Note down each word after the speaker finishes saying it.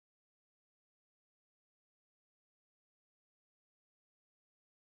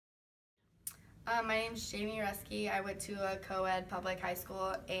My name's Jamie Ruski. I went to a co-ed public high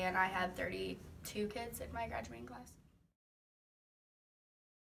school, and I had 32 kids in my graduating class.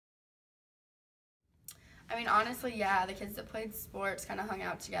 I mean, honestly, yeah, the kids that played sports kind of hung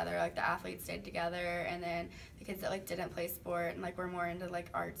out together. Like, the athletes stayed together, and then the kids that, like, didn't play sport and, like, were more into,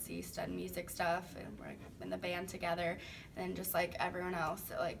 like, artsy stuff, music stuff, and were, like, in the band together. And then just, like, everyone else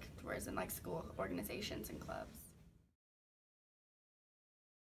that, like, was in, like, school organizations and clubs.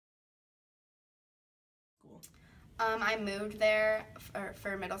 I moved there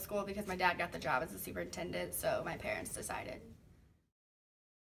for middle school because my dad got the job as a superintendent, so my parents decided.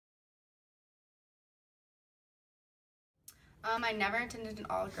 I never attended an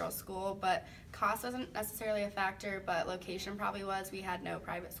all-girls school, but cost wasn't necessarily a factor, but location probably was. We had no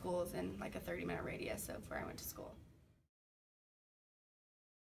private schools in like a 30-minute radius of where I went to school.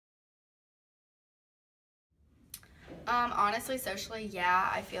 Honestly, socially, yeah,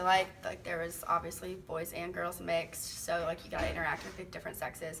 I feel like there was obviously boys and girls mixed, so like you gotta interact with the different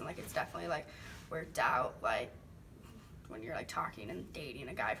sexes, and like it's definitely like worked out like when you're like talking and dating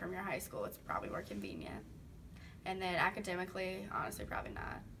a guy from your high school, it's probably more convenient. And then academically, honestly, probably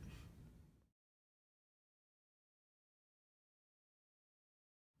not.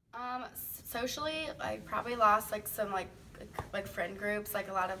 Socially, I probably lost like some like friend groups. Like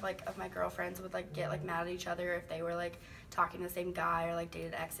a lot of like of my girlfriends would like get like mad at each other if they were like talking to the same guy or like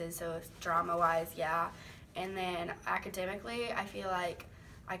dated exes. So drama wise, yeah. And then academically, I feel like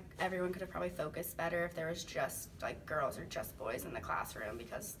everyone could have probably focused better if there was just like girls or just boys in the classroom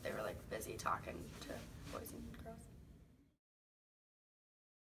because they were like busy talking to boys and girls.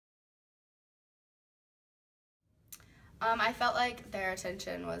 I felt like their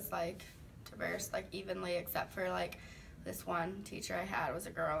attention was like diverse, like evenly, except for like this one teacher I had was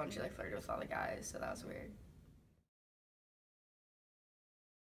a girl and she like flirted with all the guys, so that was weird.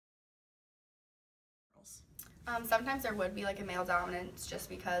 Sometimes there would be like a male dominance just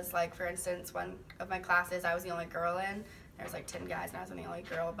because like for instance one of my classes I was the only girl in. There was like 10 guys and I was the only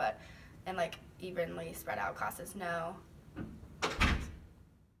girl, but in like evenly spread out classes, no.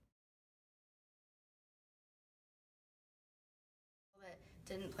 That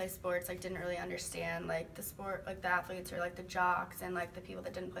didn't play sports like didn't really understand like the sport, like the athletes or like the jocks, and like the people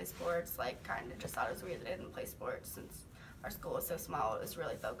that didn't play sports like kind of just thought it was weird that they didn't play sports since our school was so small. It was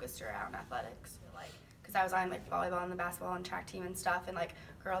really focused around athletics, like because I was on like volleyball and the basketball and track team and stuff, and like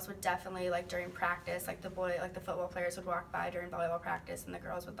girls would definitely like during practice, like the football players would walk by during volleyball practice and the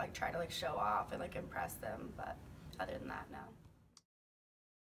girls would like try to like show off and like impress them, but other than that, no.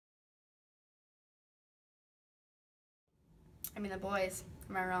 I mean, the boys,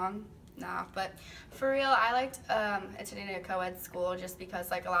 am I wrong? Nah, but for real, I liked attending a co-ed school just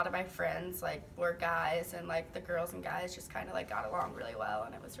because like a lot of my friends like were guys, and like the girls and guys just kind of like got along really well,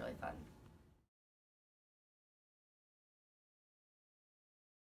 and it was really fun.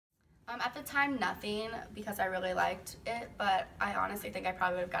 At the time, nothing because I really liked it, but I honestly think I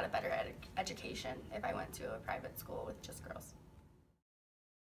probably would have got a better education if I went to a private school with just girls.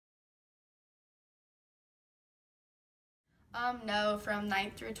 No, from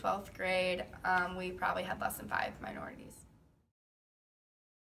ninth through 12th grade, we probably had less than 5 minorities.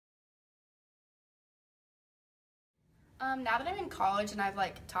 Now that I'm in college and I've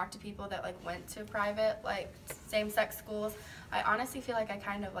like talked to people that like went to private like same-sex schools, I honestly feel like I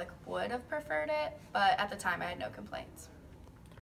kind of like would have preferred it, but at the time I had no complaints.